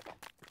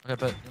 Okay,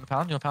 but you wanna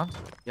pound? You wanna pound?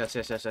 Yes.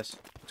 Let's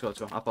go.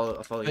 I'll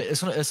follow Wait, you.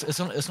 it's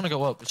gonna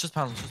go up. It's just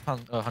pound. Just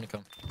pound.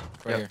 Honeycomb.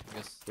 Right Yep. here. I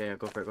guess. Yeah,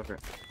 go for it. Okay,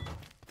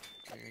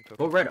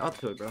 Go right up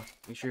to it, bro.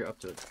 Make sure you're up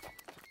to it.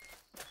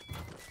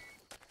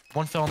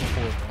 One fell on the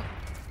floor,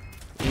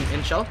 bro.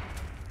 In shell?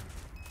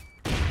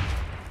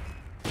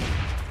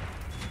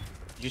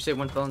 Did you say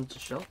one fell into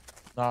shell?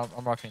 No,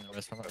 I'm rocking the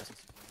rest. I'm not risking.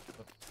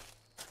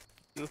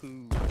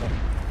 Yoo-hoo.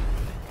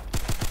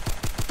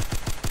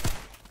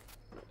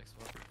 Next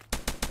one.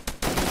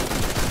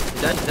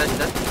 Dead.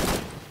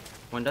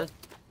 One dead?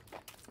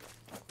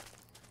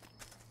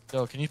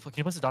 Yo, can you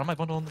place the dynamite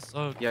bundle on this?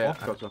 Yeah,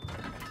 wall? go.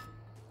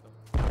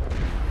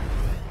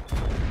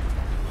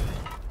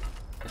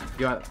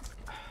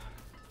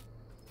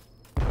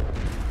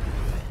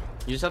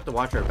 You just have to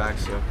watch our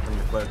backs, yo, from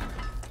the cliff.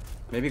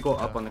 Maybe go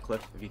up Yeah. on the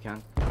cliff if you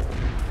can.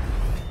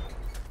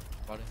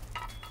 Body.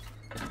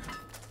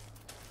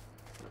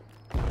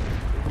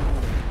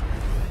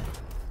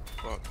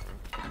 Fuck,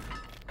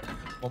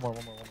 bro.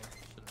 One more.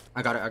 Shit.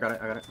 I got it.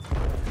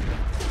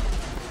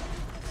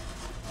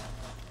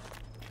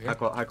 Here?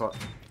 High call.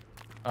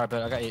 Alright,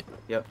 bet I got 8.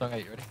 Yep. Don't got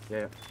 8, ready?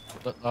 Yeah.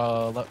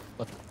 Left.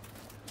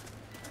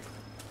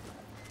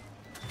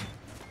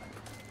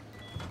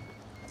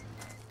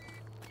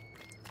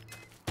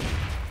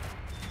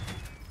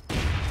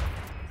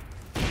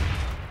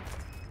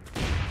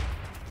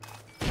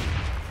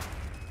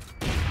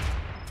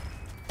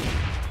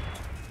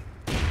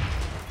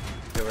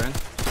 Okay, we're in.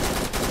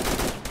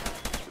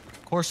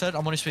 Core said,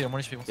 I'm on HP.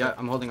 One Yeah, sec.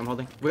 I'm holding.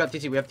 We got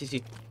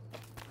TC.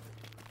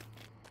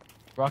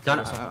 Rocket Done.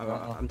 or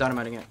something. I'm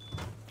dynamiting it.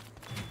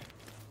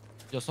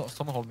 Yo,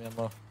 someone hold me, I'm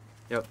low.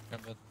 Yep.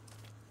 I'm good.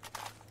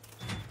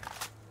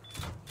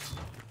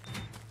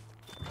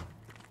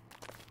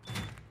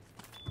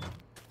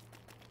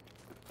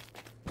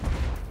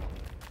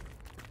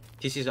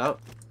 TC's out.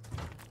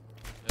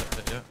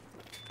 Yeah.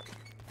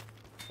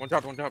 One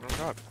drop. On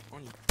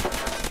you.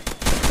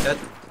 Dead.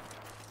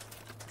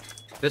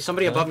 There's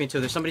somebody Yeah. above me too.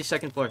 There's somebody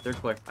second floor, third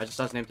floor. I just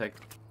saw his name tag.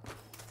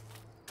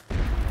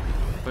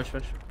 Push.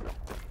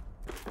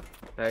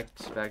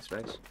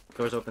 Bags.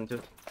 Doors open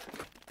too.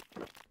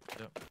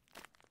 Yep.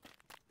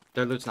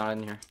 Their loot's not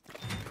in here.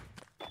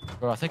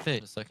 Bro, I think they...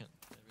 A second.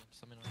 Maybe.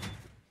 Just let me know.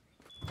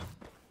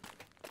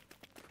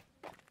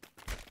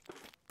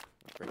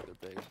 Break their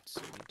bag at the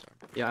same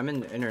time. Yeah, I'm in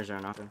the inner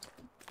zone often.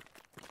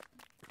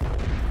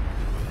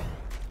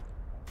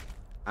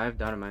 I have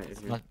dynamite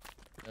if you... Not...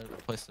 I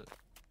replaced it.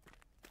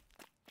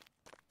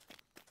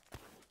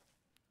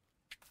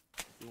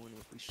 Doing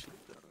what we should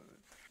have done.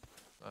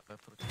 I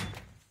put it...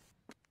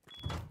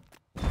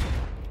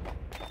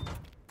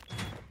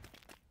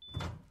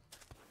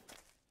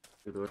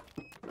 Good work.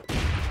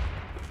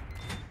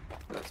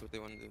 That's what they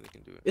want to do. They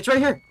can do it. It's right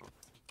here!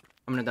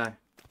 I'm gonna die.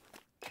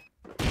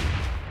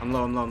 I'm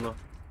low.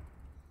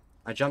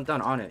 I jumped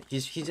down on it.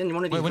 He's in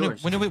one of these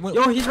doors. Wait.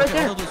 Yo, he's right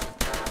Okay, there!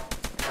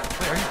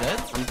 Wait, are you dead?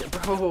 I'm dead,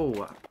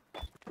 bro.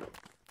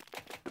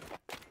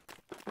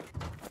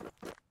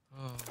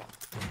 Oh.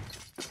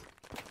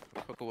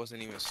 Coco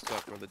wasn't even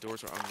stuck, bro. The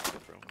doors were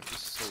unlocked, bro. I'm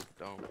just so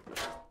dumb.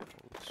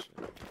 Holy shit.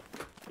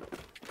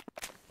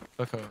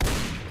 Okay.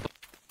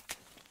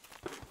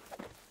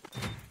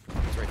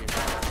 It's right here.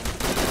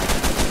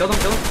 Kill him.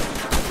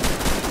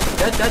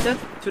 Dead.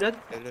 2 dead.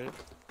 Dead.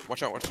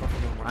 Watch out.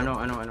 I know.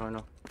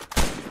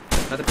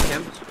 Got the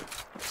cam.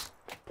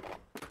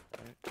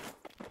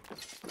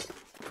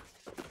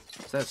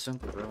 It's that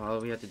simple, bro. All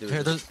we have to do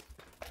Here, is...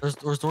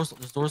 there's doors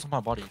on my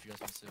body if you guys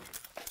want to see.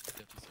 If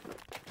you have to see.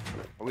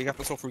 Oh, we got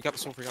the sulfur.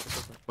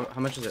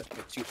 How much is it?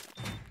 Like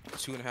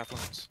 2.5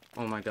 rounds.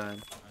 Oh my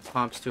god.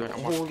 Pumps too. Alright,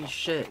 I'm watching. Holy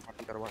shit.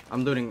 You gotta watch.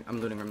 I'm looting.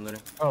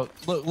 Oh,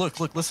 look,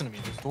 listen to me.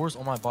 There's doors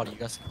on my body. You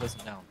guys can place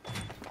them down.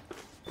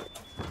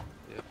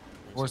 Yep.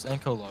 Doors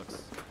and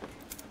co-logs.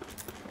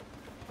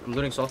 I'm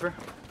looting sulfur.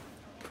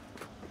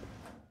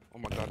 Oh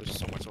my god, there's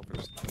so much sulfur.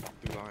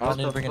 Through I lines. don't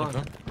need to the bring any fuck?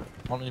 boom.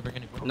 I don't need to bring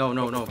any boom.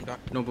 No. Come back.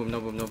 No boom.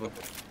 Come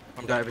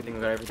We got back.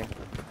 everything.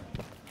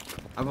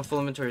 I have a full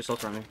inventory of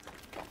sulfur on me.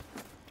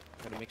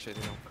 Gotta make sure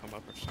they don't come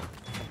up or something.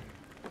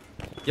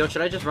 Yo,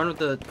 should I just run with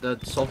the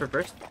sulfur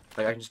first?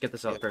 Like, I can just get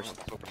this out first.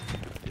 Sulfur.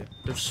 Yeah.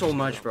 There's so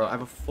much, bro. I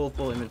have a full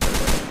inventory.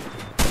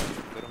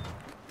 Get 'em.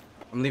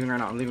 I'm leaving right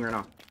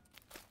now.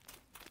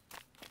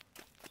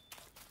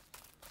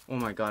 Oh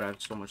my god, I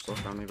have so much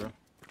sulfur on me, bro.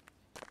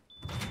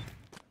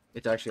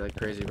 It's actually like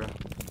crazy, bro.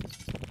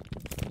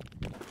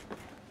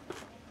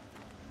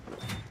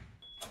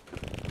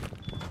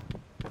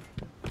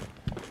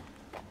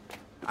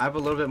 I have a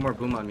little bit more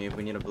boom on me if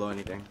we need to blow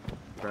anything.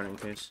 Running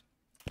case.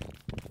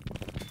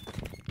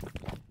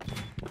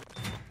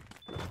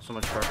 So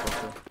much charcoal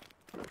too.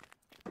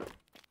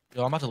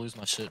 Yo, I'm about to lose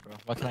my shit, bro.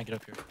 Why can't I get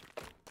up here?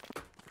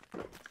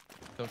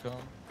 Coco.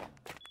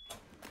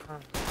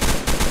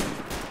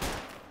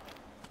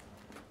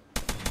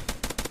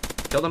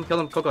 Killed him.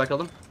 Coco, I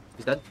killed him.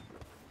 He's dead.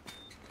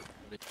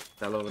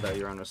 That level that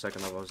you're on was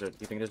second level. Do you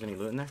think there's any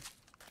loot in there?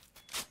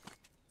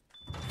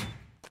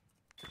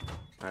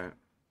 Alright.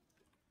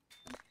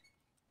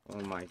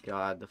 Oh my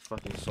god, the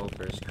fucking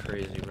sulfur is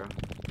crazy, bro.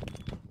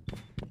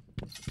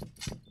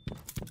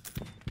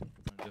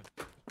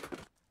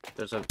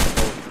 There's a whole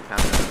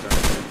cabinet of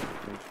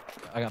them.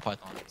 I got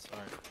pythons.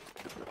 Alright.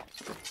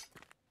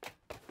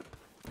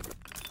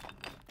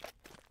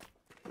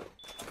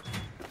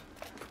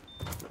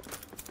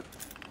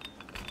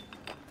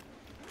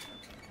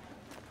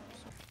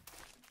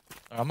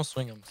 I'm gonna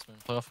swing him.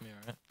 Play off me,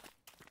 alright?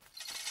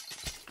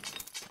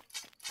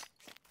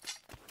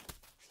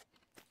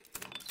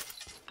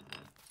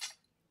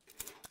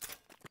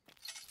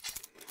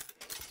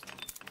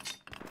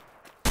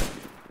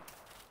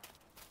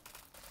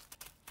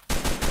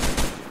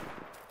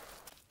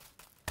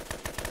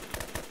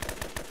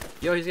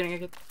 Yo, he's getting a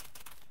hit.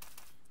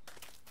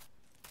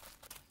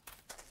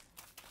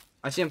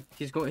 I see him.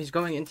 He's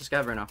going into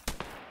scav right now.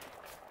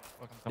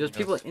 There's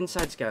people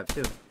inside scav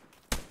too.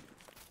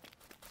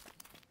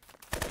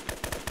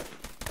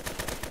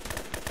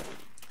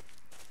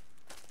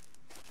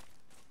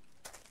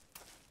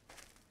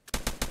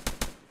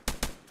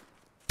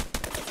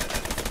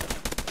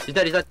 He's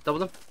dead, he's dead.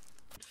 Double him.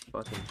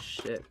 Fucking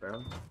shit,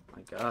 bro.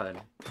 My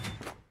god.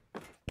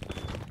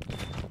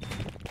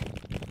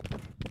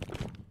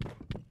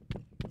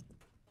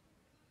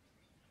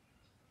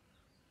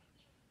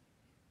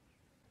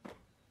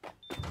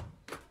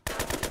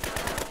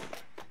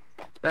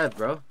 It's bad,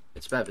 bro.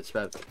 It's bad, it's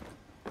bad.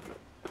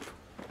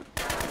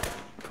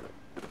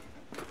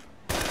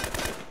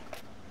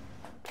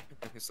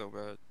 It's so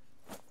bad.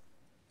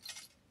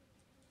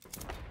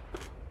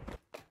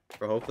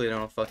 Bro, hopefully they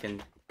don't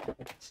fucking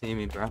see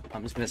me, bro.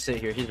 I'm just gonna sit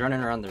here. He's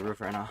running around the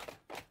roof right now.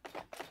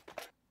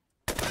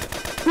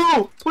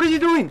 Bro, what are you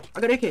doing?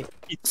 I got AK.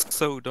 It's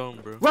so dumb,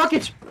 bro.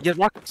 Rockets! Yeah,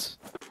 rockets.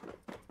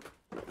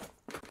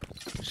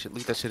 Shit,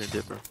 leave that shit in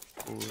dip, bro.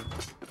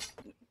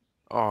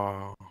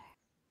 Oh.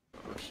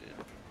 Oh shit.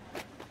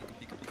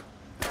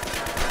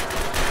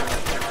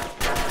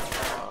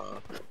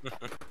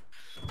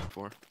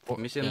 Four. Let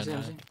me see, let me see, let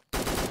me see.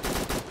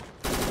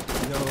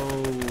 No.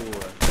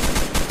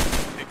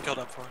 You killed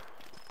him for.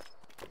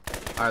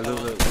 Alright,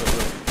 look.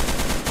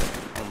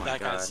 Oh my That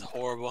god. guy's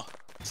horrible.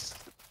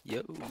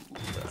 Yo.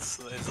 It's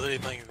literally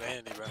playing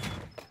vanity, bro.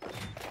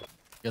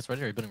 You guys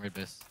ready or are you building raid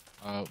base?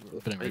 We're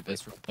building raid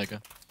base for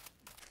Pega.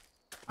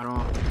 I don't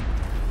like.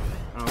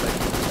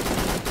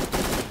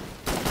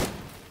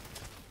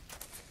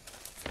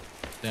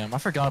 Damn, I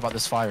forgot about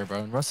this fire, bro.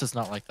 And Rust is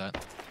not like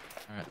that.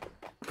 Alright.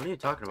 What are you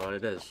talking about?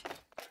 It is.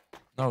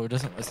 No, it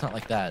doesn't. It's not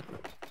like that.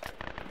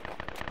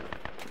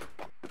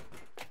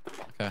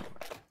 Okay.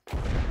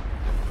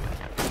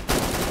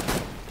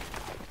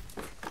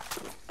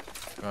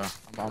 Bro,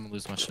 I'm gonna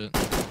lose my shit.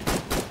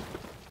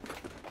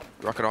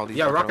 Rocket all these.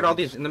 Yeah, rocket all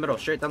these in the middle,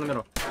 straight down the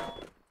middle.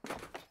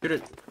 Shoot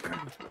it.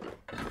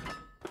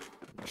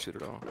 Shoot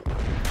it all.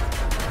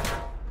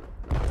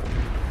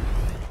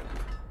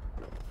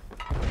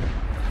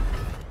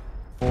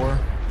 Four.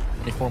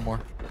 I need 4 more.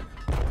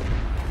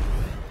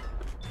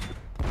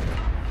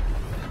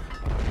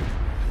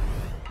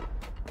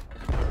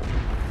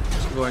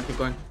 Keep going, keep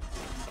going.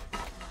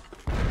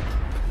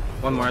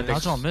 One more, I think.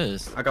 How'd y'all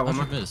miss? I got one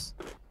How'd more. you miss?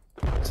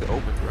 It's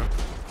open,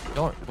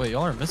 bro.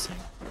 Y'all are missing.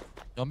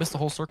 Y'all missed the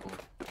whole circle.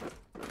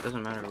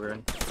 Doesn't matter, we're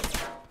in.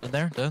 In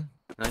there, dead.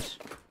 Nice.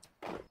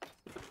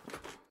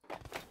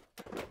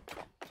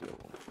 Yo,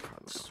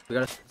 We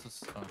gotta. This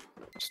is,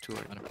 it's too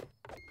late. I know.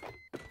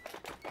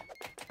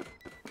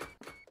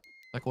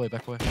 Back away,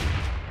 back away.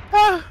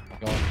 Ah!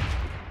 God.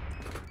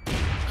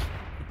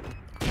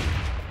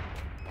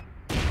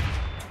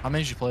 How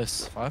many did you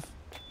place? 5?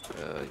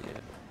 Yeah.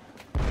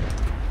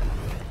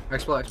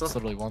 Explode, It's explode.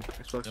 literally 1.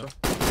 Explode, Yep.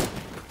 explode.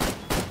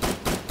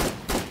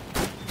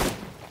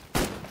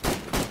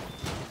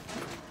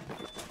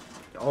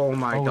 Oh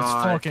my Oh,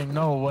 god. it's fucking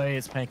no way.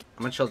 It's pink.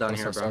 I'm gonna chill down I'm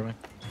here, so bro. sorry.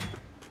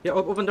 Yeah,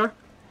 open door.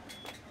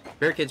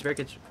 Barricades,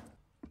 barricades.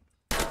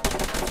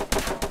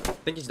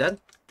 Think he's dead?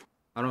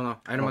 I don't know.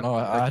 I don't No,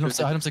 I hit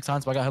him 6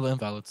 times, but I got hella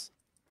invalids.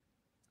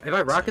 If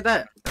I rocket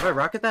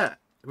that,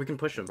 we can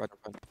push him. Right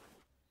up.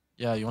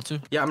 Yeah, you want to?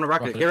 Yeah, I'm gonna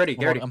rocket it. Get ready,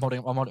 get ready. I'm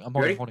holding. I'm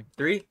You ready? holding.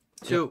 3,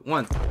 2,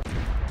 1.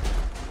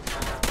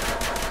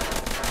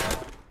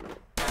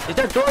 Is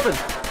that door open?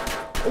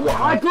 Oh,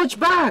 I glitched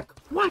back!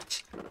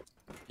 What?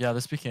 Yeah,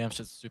 this PKM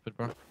shit's stupid,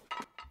 bro.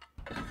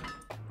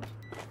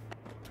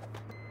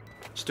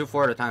 Just do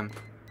 4 at a time.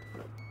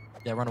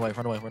 Yeah, run away,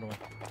 run away, run away.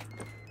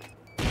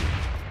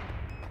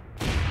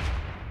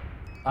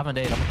 I have a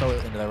nade. I'm gonna throw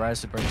it into there right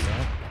as it breaks,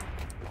 alright?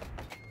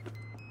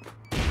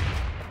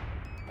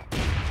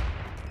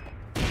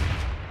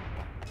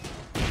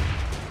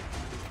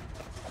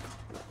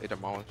 They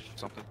demolished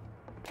something.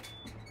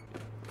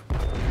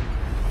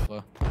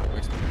 Well,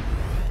 breaks.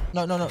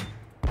 No, no, no.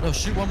 No,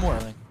 shoot one more, I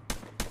think.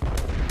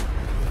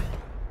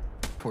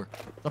 Poor.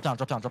 Drop down,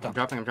 drop down, drop down.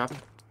 I'm dropping.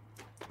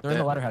 They're in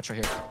Yeah. the ladder hatch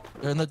right here.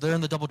 They're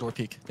in the double door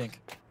peak, I think.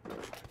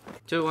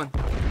 2, 1.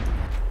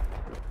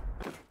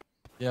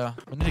 Yeah,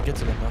 we need to get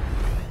to them though.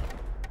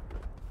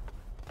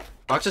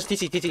 Box just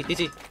TC.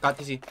 Got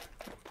TC.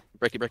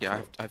 Break it.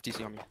 I have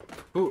TC on me.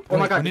 Ooh, oh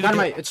my Wait, god, we need to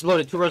dynamite. It's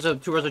loaded. 2 rows of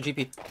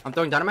GP. I'm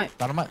throwing dynamite.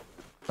 Dynamite.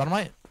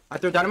 Dynamite. I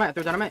threw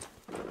dynamite.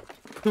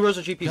 2 rows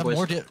of GP, You have boys.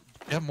 more, do you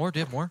have more, do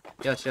you have more?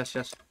 Yes.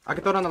 I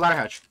can throw it on the ladder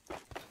hatch.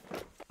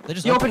 They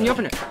just You open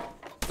it.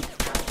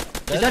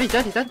 He's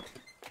dead.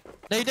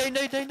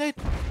 Nade.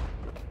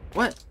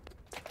 What?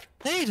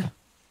 Nade!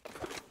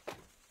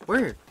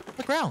 Where? On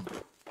the ground.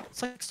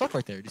 It's like stuck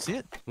right there. Do you see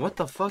it? What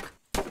the fuck?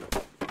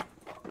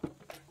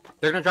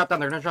 They're gonna drop down.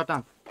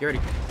 Get ready.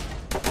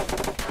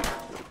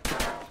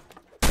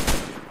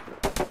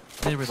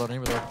 Need to reload.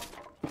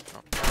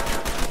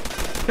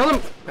 Kill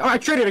him! Oh, I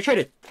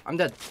traded. I'm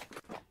dead.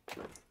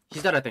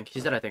 He's dead, I think.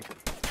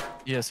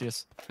 Yes.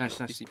 Nice.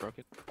 TC broke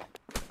it.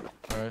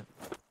 Alright.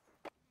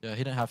 Yeah,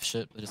 he didn't have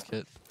shit. They just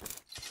kit.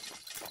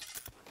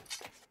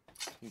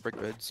 Break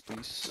beds,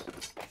 please.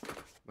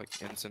 Like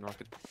instant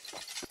rocket.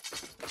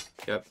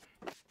 Yep.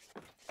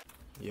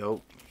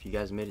 Yo, if you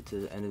guys made it to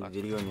the end of the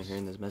video and you're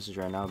hearing this message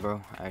right now,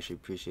 bro, I actually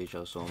appreciate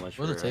y'all so much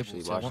Where are for the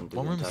actually tables? Yeah, watching through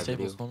one the room is entire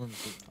tables, video. one room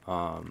is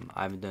tables.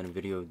 I haven't done a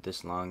video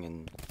this long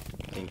in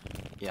I think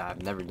yeah,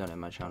 I've never done it on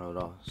my channel at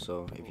all.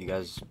 So if you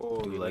guys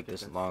Oh, do you like it,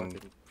 this then long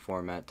fuck it.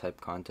 format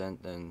type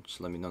content, then just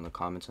let me know in the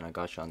comments, and I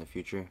got you on the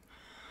future.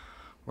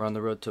 We're on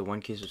the road to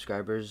 1K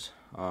subscribers.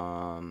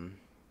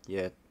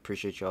 Yeah,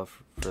 appreciate y'all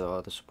for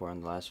all the support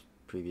on the last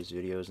previous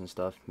videos and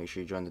stuff. Make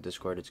sure you join the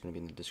Discord. It's gonna be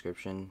in the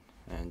description.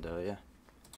 And yeah.